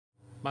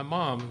My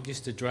mom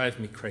used to drive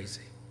me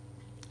crazy.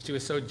 She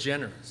was so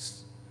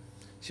generous.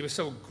 She was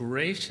so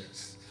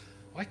gracious.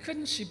 Why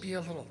couldn't she be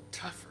a little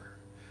tougher?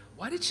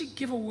 Why did she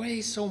give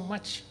away so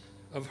much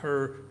of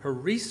her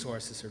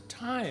resources, her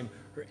time,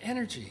 her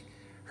energy,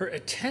 her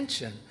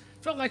attention?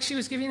 It felt like she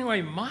was giving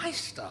away my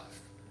stuff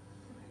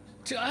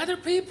to other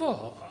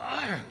people.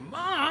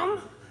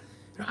 Mom,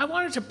 I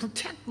wanted to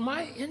protect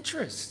my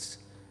interests,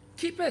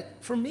 keep it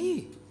for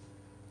me,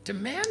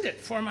 demand it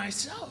for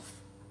myself.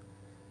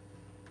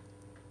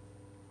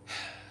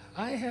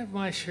 I have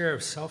my share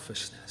of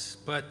selfishness,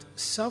 but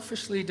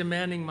selfishly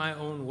demanding my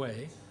own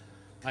way,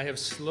 I have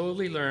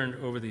slowly learned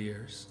over the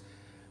years,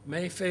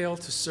 may fail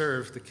to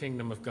serve the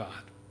kingdom of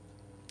God.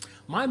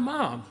 My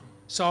mom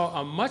saw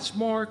a much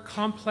more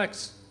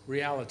complex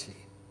reality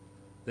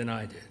than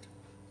I did.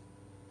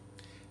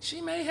 She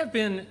may have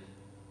been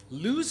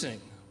losing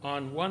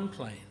on one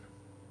plane,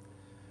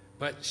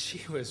 but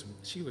she was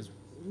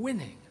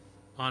winning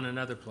on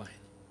another plane.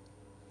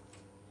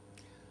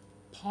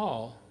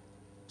 Paul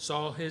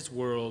saw his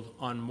world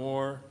on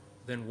more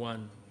than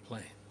one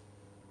plane.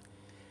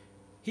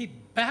 He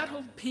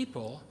battled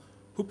people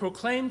who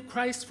proclaimed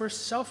Christ for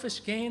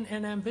selfish gain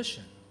and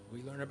ambition.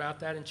 We learn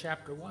about that in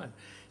chapter 1.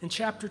 In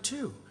chapter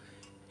 2,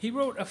 he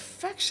wrote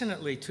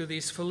affectionately to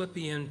these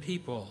Philippian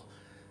people,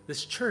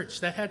 this church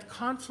that had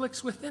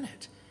conflicts within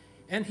it.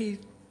 And he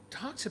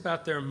talks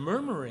about their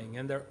murmuring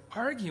and their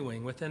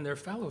arguing within their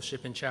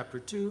fellowship in chapter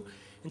 2.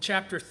 In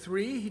chapter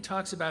 3, he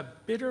talks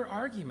about bitter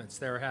arguments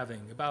they're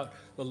having about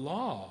the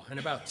law and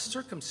about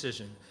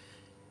circumcision.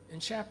 In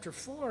chapter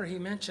 4, he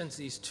mentions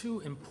these two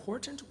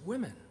important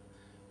women,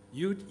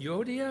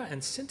 Euodia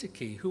and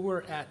Syntyche, who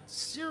were at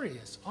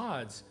serious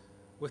odds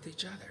with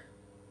each other.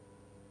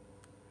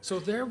 So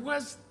there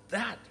was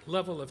that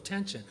level of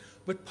tension.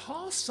 But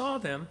Paul saw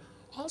them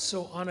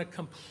also on a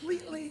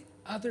completely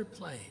other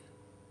plane.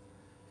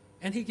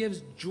 And he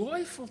gives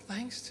joyful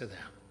thanks to them.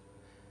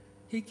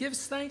 He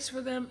gives thanks for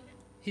them.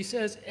 He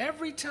says,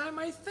 every time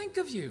I think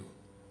of you,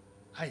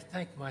 I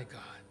thank my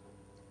God.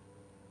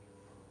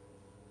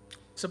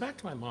 So back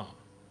to my mom.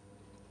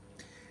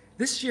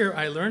 This year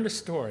I learned a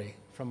story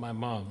from my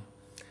mom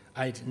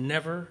I'd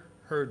never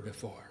heard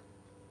before.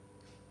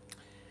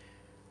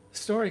 The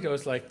story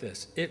goes like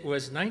this. It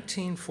was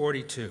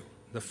 1942,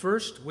 the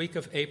first week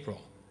of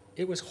April.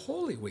 It was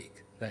Holy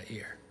Week that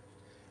year.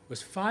 It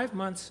was 5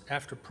 months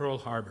after Pearl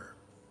Harbor.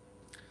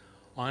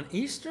 On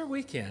Easter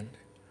weekend,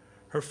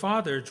 her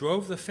father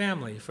drove the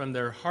family from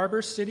their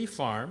Harbor City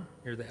farm,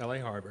 near the LA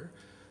Harbor,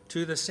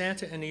 to the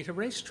Santa Anita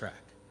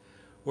racetrack,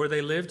 where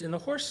they lived in the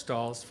horse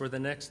stalls for the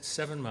next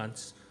 7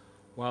 months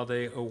while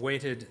they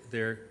awaited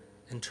their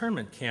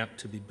internment camp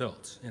to be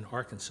built in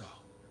Arkansas.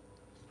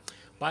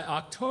 By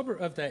October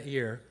of that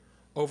year,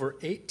 over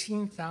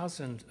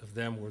 18,000 of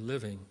them were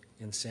living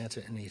in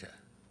Santa Anita.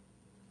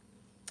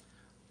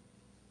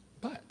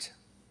 But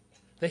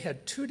they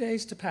had 2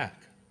 days to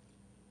pack.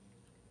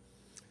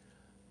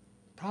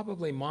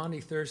 Probably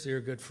Maundy, Thursday, or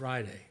Good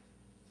Friday.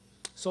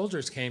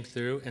 Soldiers came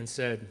through and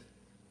said,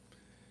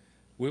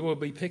 we will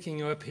be picking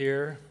you up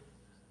here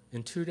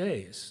in 2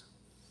 days.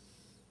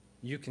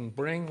 You can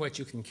bring what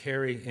you can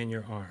carry in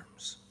your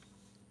arms.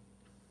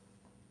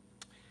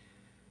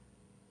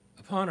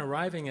 Upon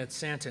arriving at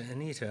Santa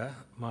Anita,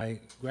 my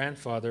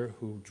grandfather,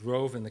 who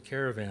drove in the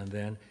caravan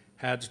then,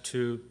 had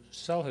to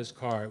sell his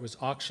car. It was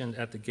auctioned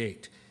at the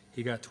gate.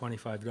 He got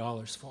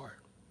 $25 for it.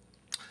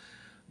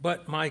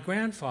 But my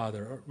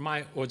grandfather, or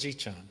my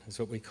oji-chan is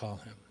what we call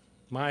him,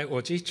 my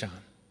oji-chan,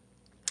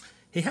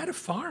 he had a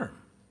farm.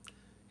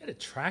 He had a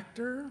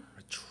tractor,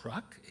 a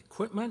truck,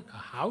 equipment, a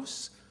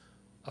house,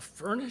 a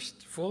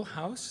furnished full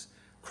house,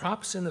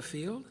 crops in the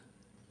field.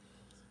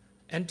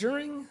 And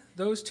during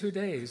those 2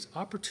 days,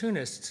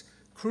 opportunists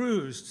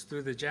cruised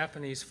through the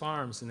Japanese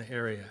farms in the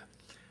area,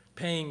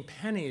 paying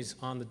pennies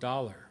on the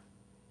dollar,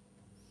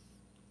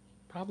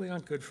 probably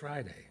on Good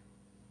Friday.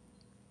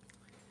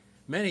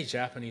 Many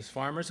Japanese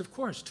farmers, of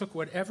course, took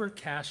whatever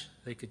cash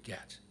they could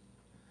get.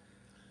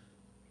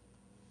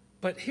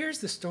 But here's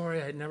the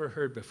story I'd never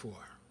heard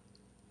before.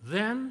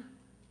 Then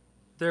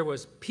there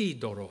was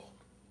Pidoro.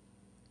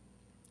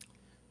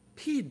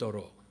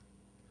 Pidoro,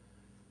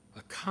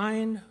 a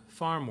kind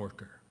farm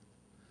worker,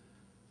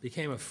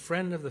 became a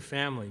friend of the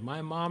family.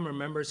 My mom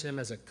remembers him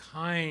as a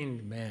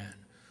kind man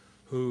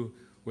who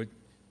would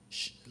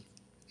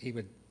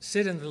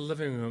sit in the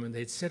living room and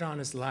they'd sit on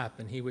his lap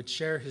and he would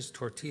share his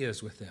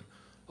tortillas with them.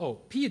 Oh,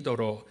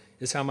 Pidoro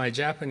is how my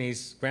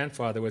Japanese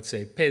grandfather would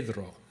say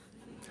Pedro.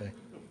 Okay?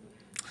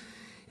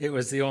 It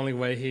was the only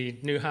way he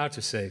knew how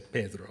to say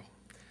Pedro.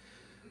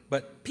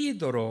 But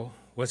Pidoro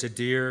was a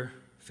dear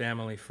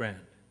family friend.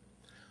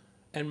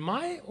 And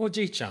my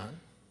oji-chan,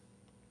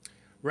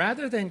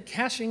 rather than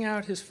cashing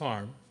out his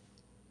farm,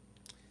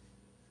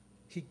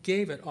 he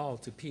gave it all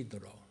to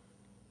Pidoro.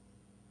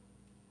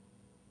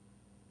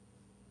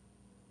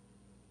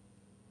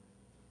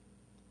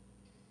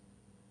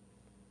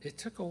 It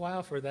took a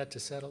while for that to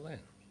settle in.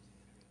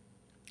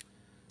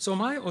 So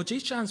my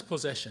oji-chan's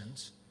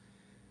possessions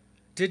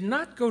did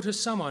not go to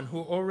someone who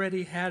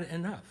already had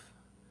enough.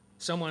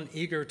 someone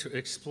eager to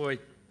exploit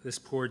this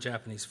poor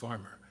Japanese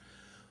farmer.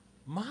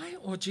 My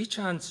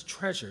Oji-chan's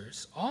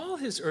treasures, all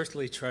his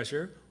earthly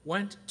treasure,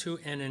 went to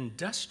an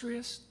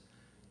industrious,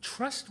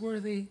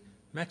 trustworthy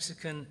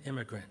Mexican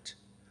immigrant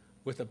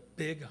with a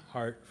big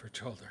heart for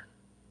children,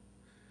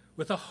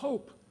 with a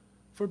hope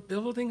for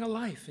building a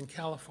life in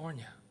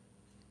California.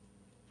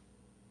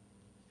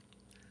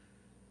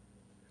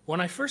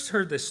 When I first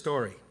heard this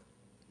story,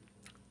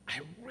 I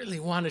really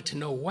wanted to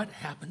know what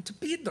happened to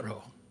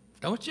Pedro.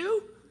 Don't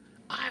you?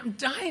 I'm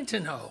dying to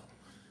know.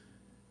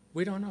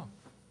 We don't know.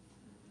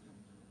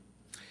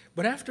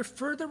 But after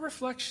further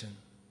reflection,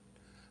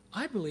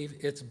 I believe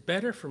it's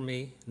better for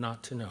me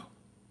not to know.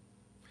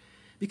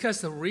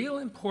 Because the real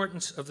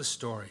importance of the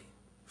story,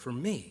 for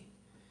me,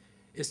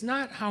 is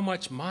not how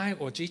much my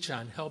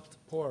Oji-chan helped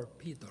poor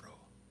Pedro,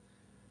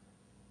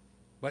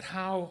 but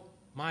how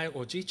my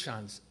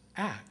Oji-chan's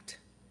act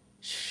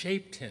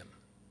shaped him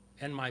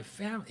and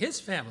his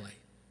family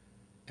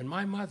and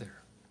my mother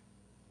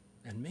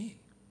and me.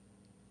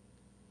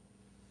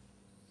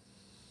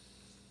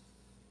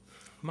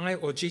 My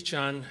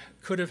Oji-chan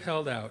could have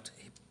held out,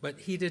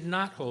 but he did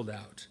not hold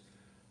out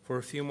for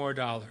a few more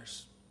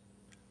dollars,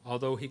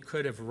 although he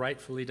could have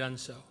rightfully done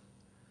so.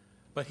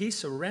 But he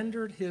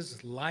surrendered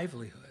his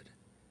livelihood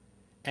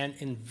and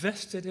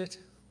invested it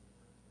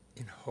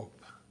in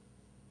hope.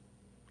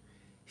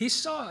 He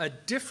saw a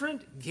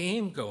different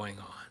game going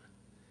on,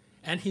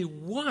 and he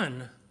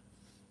won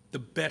the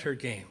better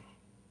game.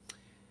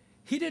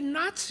 He did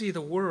not see the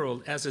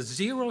world as a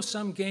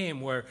zero-sum game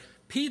where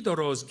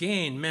Pedro's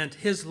gain meant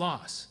his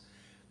loss.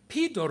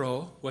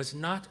 Pedro was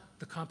not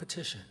the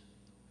competition.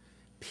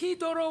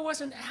 Pedro was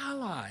an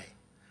ally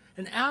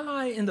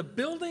in the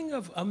building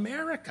of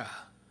America,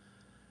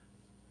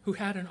 who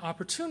had an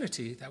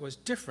opportunity that was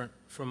different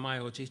from my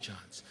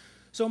Oji-chan's.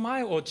 So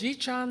my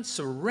Oji-chan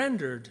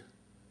surrendered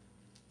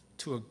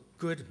to a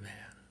good man.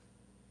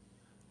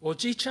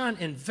 Oji-chan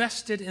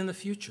invested in the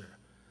future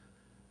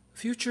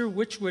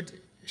which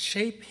would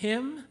shape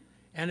him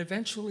and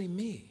eventually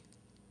me.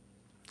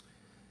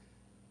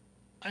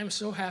 I'm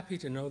so happy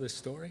to know this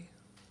story.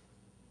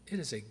 It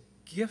is a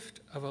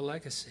gift of a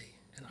legacy,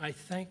 and I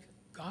thank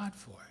God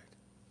for it.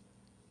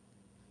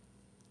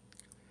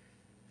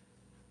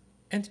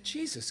 And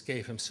Jesus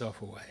gave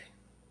himself away.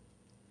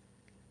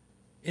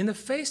 In the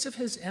face of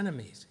his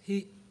enemies,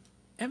 he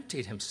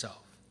emptied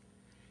himself.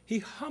 He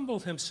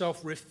humbled himself,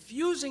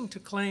 refusing to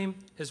claim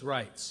his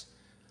rights.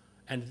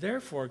 And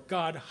therefore,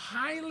 God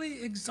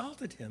highly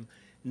exalted him,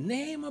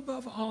 name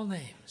above all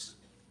names.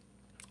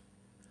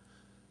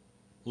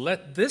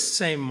 Let this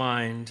same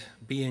mind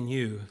be in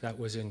you that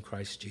was in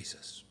Christ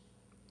Jesus.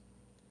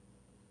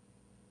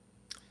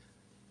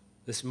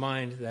 This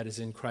mind that is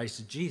in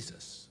Christ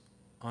Jesus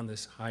on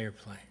this higher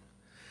plane.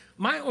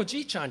 My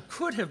Oji-chan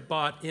could have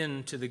bought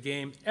into the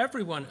game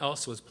everyone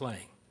else was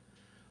playing.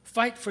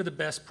 Fight for the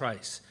best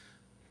price.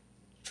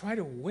 Try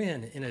to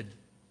win in a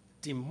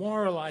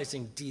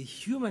demoralizing,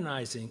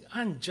 dehumanizing,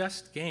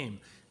 unjust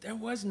game. There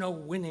was no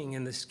winning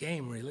in this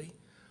game, really.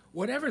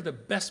 Whatever the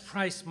best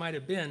price might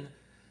have been,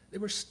 they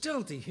were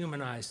still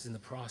dehumanized in the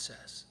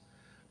process.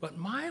 But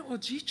my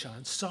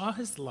Oji-chan saw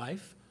his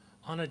life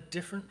on a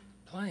different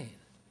plane.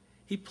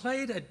 He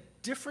played a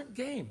different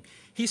game.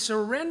 He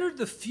surrendered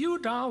the few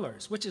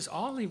dollars, which is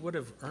all he would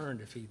have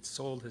earned if he'd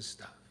sold his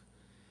stuff.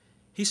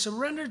 He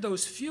surrendered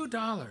those few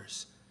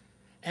dollars,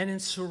 and in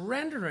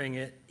surrendering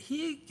it,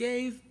 he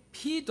gave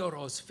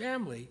Pedro's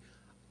family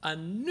a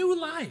new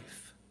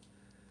life,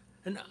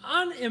 an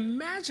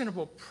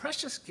unimaginable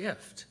precious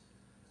gift,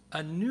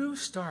 a new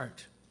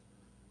start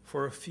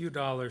for a few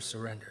dollars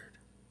surrendered.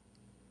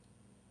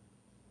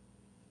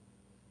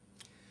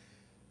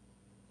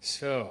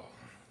 So,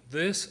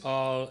 this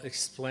all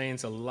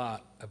explains a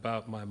lot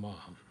about my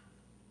mom.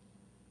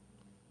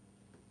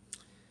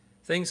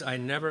 Things I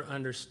never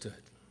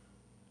understood.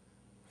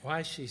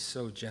 Why she's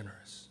so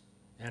generous,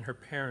 and her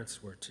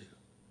parents were too.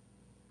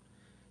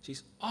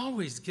 She's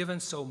always given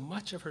so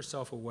much of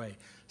herself away,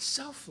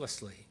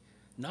 selflessly,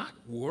 not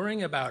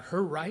worrying about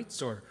her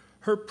rights or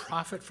her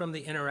profit from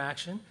the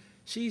interaction.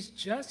 She's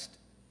just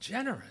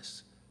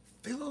generous,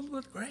 filled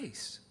with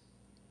grace.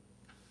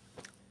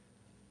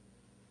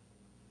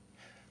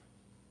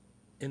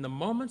 In the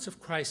moments of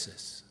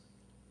crisis,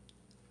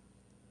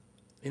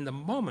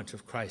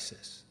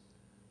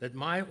 that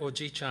my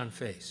Oji-chan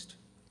faced,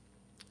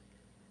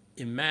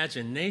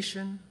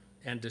 imagination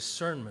and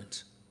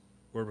discernment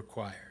were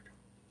required.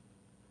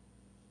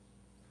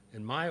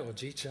 And my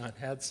Oji-chan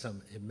had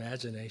some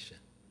imagination.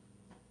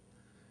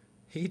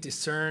 He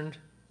discerned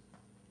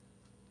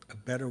a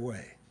better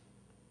way.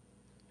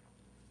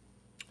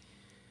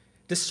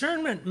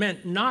 Discernment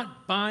meant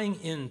not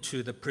buying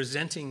into the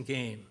presenting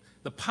game,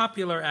 the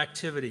popular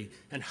activity,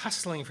 and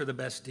hustling for the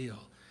best deal.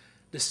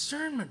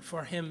 Discernment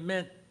for him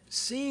meant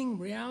seeing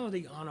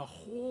reality on a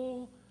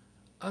whole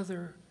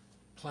other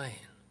plane.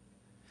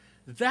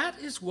 That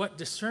is what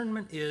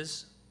discernment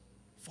is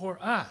for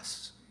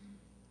us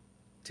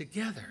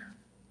together.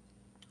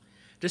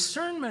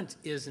 Discernment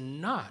is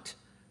not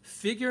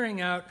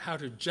figuring out how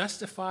to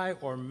justify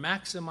or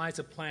maximize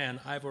a plan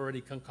I've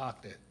already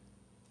concocted.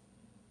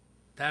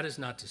 That is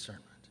not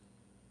discernment.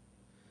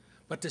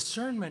 But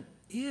discernment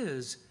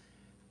is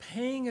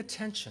paying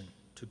attention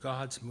to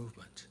God's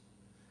movement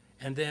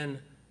and then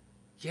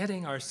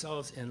getting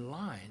ourselves in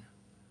line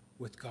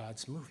with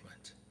God's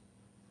movement.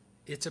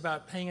 It's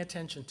about paying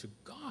attention to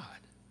God.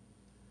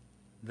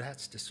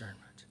 That's discernment.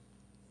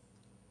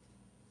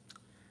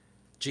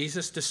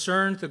 Jesus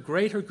discerned the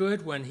greater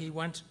good when he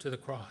went to the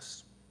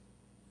cross,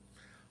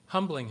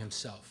 humbling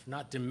himself,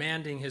 not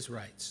demanding his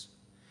rights,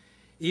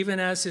 even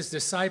as his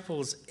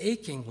disciples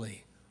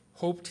achingly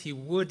hoped he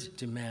would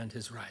demand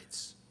his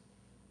rights.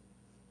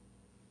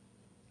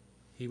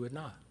 He would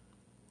not.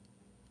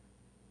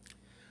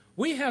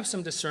 We have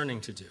some discerning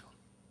to do,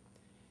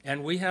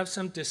 and we have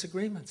some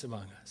disagreements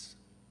among us.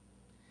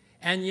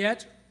 And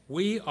yet,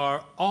 we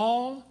are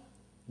all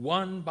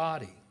one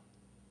body.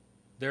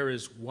 There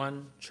is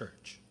one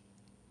church.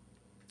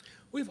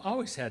 We've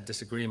always had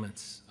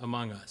disagreements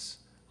among us.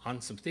 On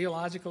some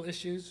theological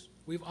issues,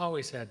 we've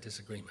always had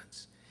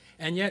disagreements.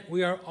 And yet,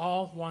 we are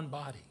all one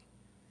body.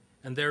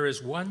 And there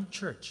is one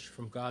church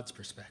from God's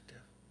perspective.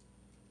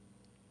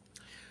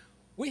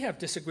 We have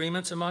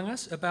disagreements among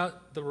us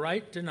about the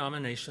right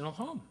denominational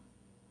home.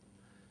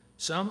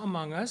 Some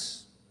among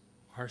us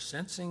are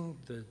sensing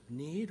the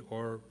need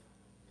or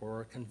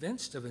are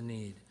convinced of a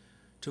need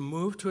to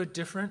move to a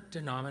different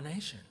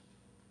denomination.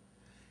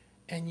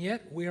 And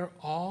yet we are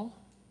all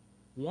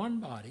one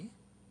body.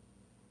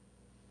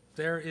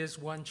 There is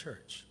one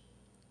church.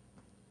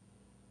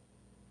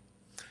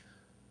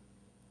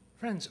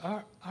 Friends,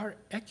 our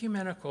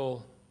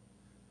ecumenical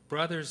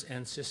brothers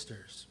and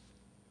sisters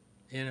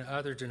in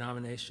other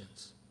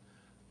denominations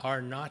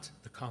are not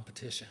the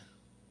competition.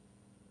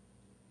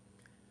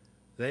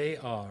 They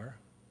are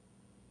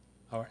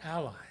our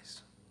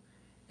allies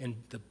in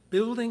the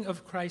building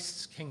of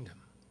Christ's kingdom.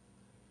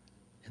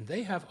 And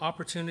they have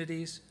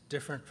opportunities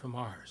different from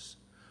ours.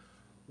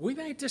 We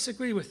may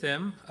disagree with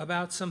them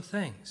about some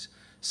things.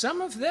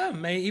 Some of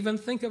them may even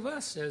think of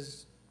us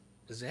as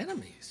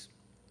enemies.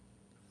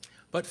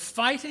 But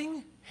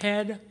fighting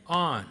head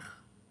on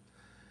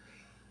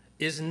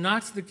is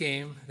not the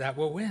game that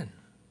will win.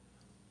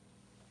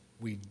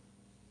 We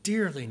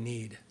dearly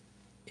need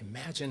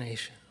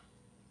imagination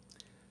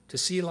to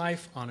see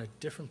life on a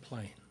different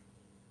plane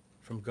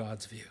from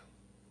God's view.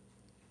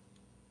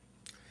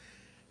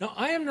 Now,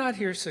 I am not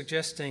here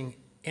suggesting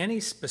any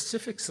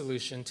specific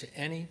solution to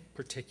any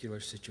particular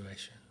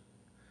situation.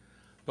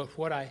 But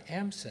what I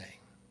am saying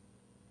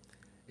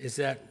is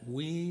that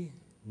we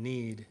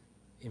need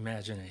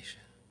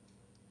imagination.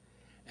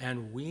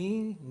 And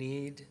we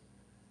need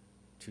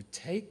to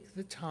take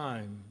the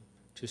time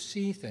to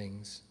see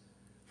things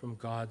from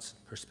God's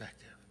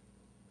perspective.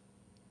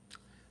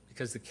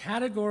 Because the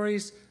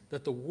categories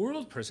that the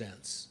world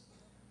presents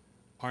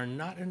are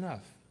not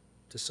enough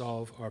to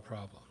solve our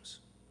problems.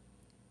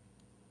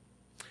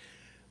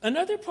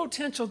 Another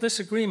potential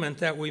disagreement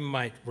that we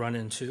might run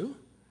into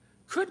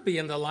could be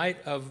in the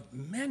light of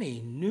many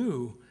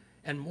new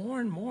and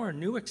more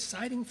new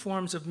exciting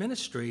forms of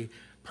ministry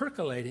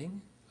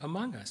percolating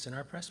among us in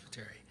our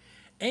presbytery,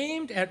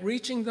 aimed at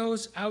reaching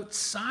those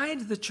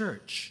outside the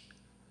church.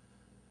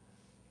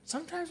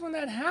 Sometimes when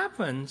that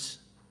happens,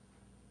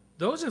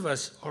 those of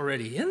us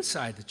already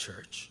inside the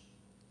church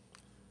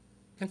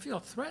can feel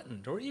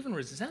threatened or even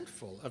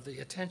resentful of the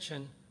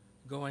attention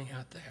going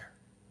out there.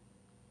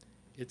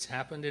 It's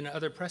happened in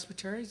other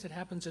presbyteries, it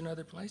happens in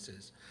other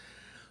places.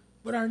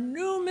 But our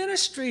new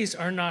ministries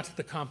are not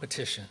the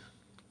competition.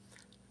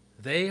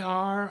 They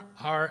are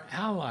our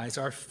allies,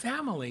 our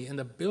family in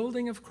the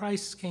building of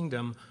Christ's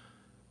kingdom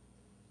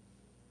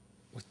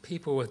with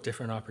people with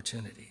different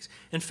opportunities.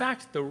 In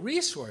fact, the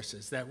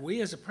resources that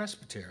we as a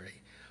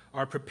presbytery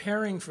are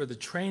preparing for the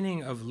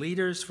training of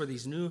leaders for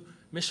these new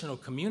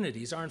missional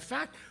communities are in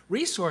fact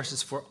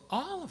resources for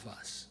all of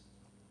us.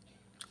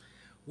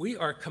 We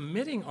are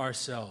committing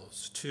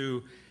ourselves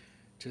to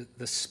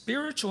the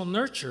spiritual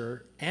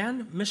nurture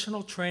and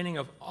missional training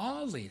of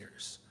all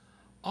leaders,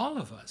 all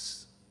of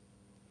us,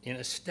 in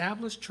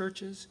established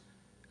churches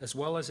as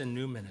well as in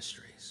new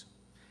ministries,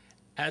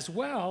 as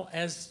well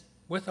as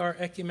with our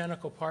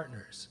ecumenical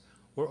partners.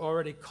 We're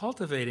already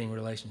cultivating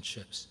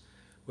relationships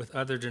with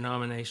other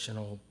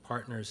denominational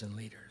partners and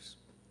leaders.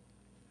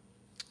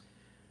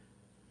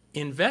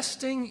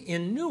 Investing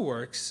in new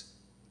works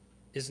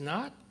is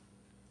not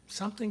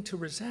something to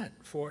resent,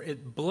 for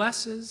it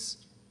blesses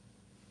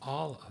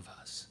all of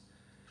us.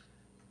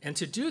 And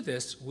to do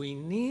this, we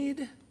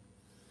need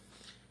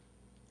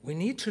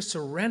to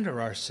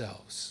surrender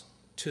ourselves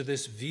to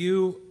this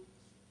view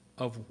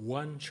of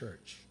one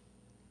church,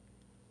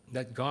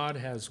 that God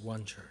has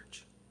one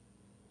church.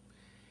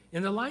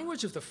 In the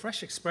language of the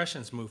Fresh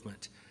Expressions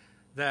movement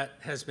that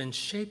has been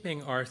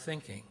shaping our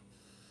thinking,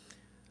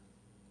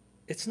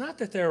 it's not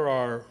that there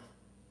are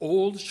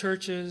old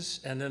churches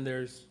and then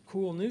there's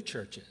cool new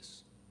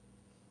churches.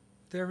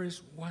 There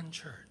is one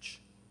church.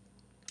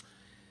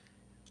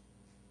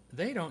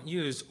 They don't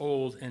use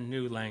old and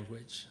new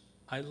language.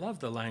 I love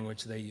the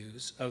language they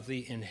use of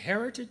the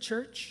inherited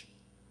church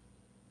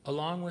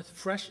along with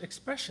fresh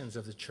expressions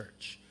of the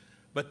church.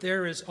 But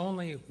there is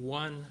only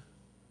one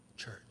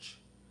church,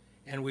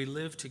 and we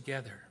live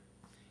together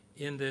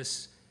in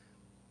this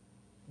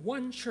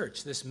one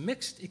church, this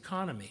mixed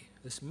economy,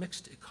 this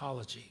mixed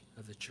ecology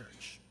of the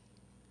church.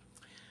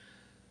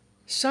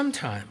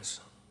 Sometimes,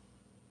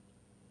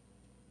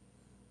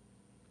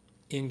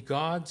 in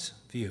God's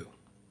view,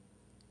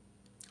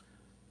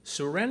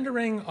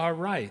 surrendering our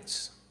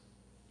rights,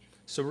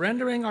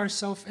 surrendering our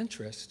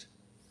self-interest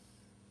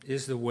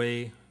is the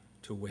way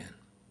to win.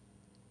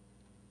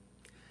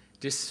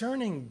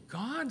 Discerning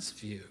God's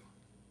view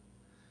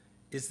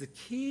is the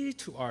key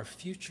to our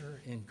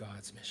future in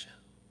God's mission.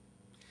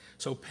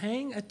 So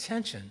paying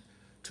attention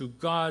to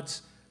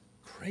God's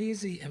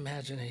crazy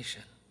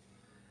imagination,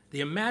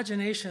 the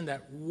imagination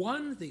that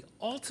won the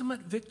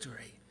ultimate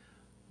victory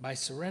by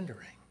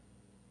surrendering,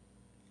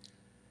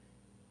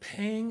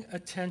 paying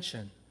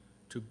attention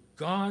to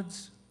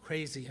God's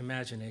crazy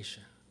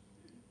imagination.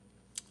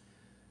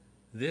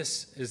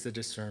 This is the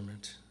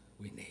discernment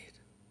we need.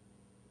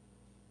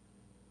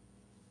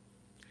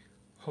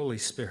 Holy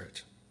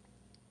Spirit,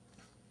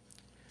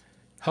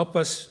 help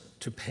us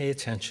to pay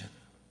attention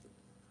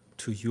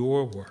to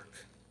your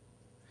work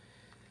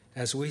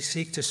as we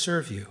seek to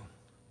serve you.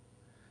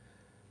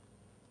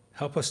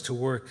 Help us to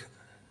work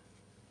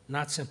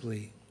not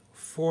simply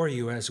for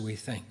you as we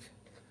think,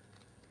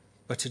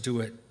 but to do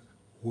it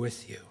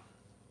with you,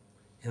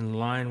 in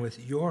line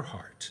with your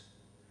heart,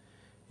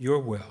 your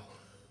will,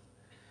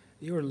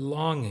 your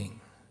longing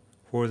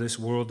for this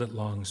world that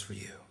longs for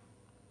you.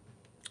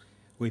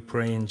 We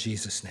pray in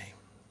Jesus' name.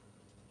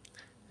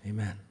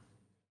 Amen.